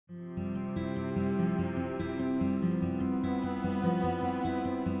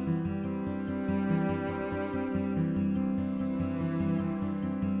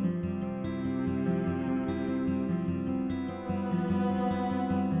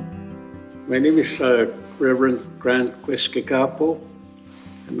My name is Reverend Grant Queskekapow,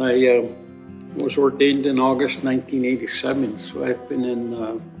 and I was ordained in August 1987. So I've been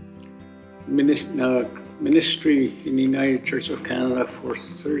in ministry in the United Church of Canada for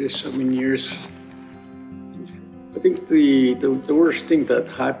 37 years. I think the worst thing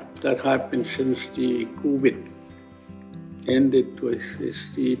that happened since the COVID ended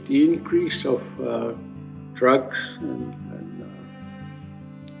is the increase of drugs and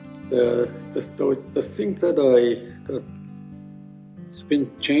the thing that's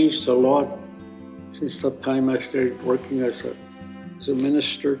been changed a lot since that time I started working as a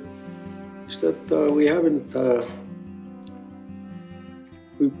minister is that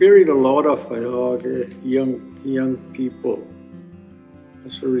we buried a lot of young people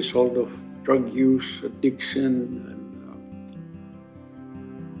as a result of drug use, addiction, and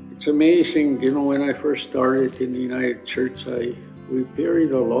it's amazing. You know, when I first started in the United Church, we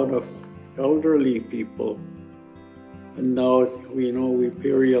buried a lot of elderly people, and now we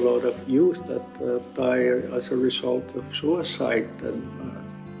bury a lot of youth that die as a result of suicide and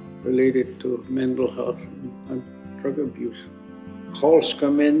related to mental health and drug abuse. Calls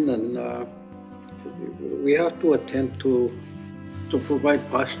come in, and we have to attend to provide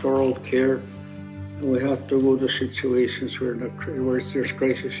pastoral care, and we have to go to situations where there's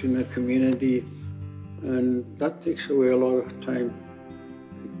crisis in the community, and that takes away a lot of time.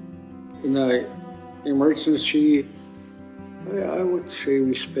 In an emergency, I would say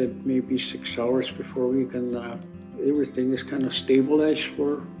we spend maybe 6 hours before we can. Everything is kind of stabilized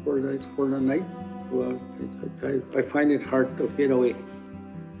for the night. I find it hard to get away. I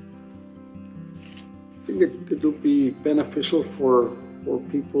think it will be beneficial for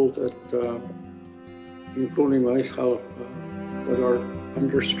people that, including myself, that are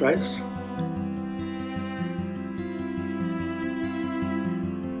under stress.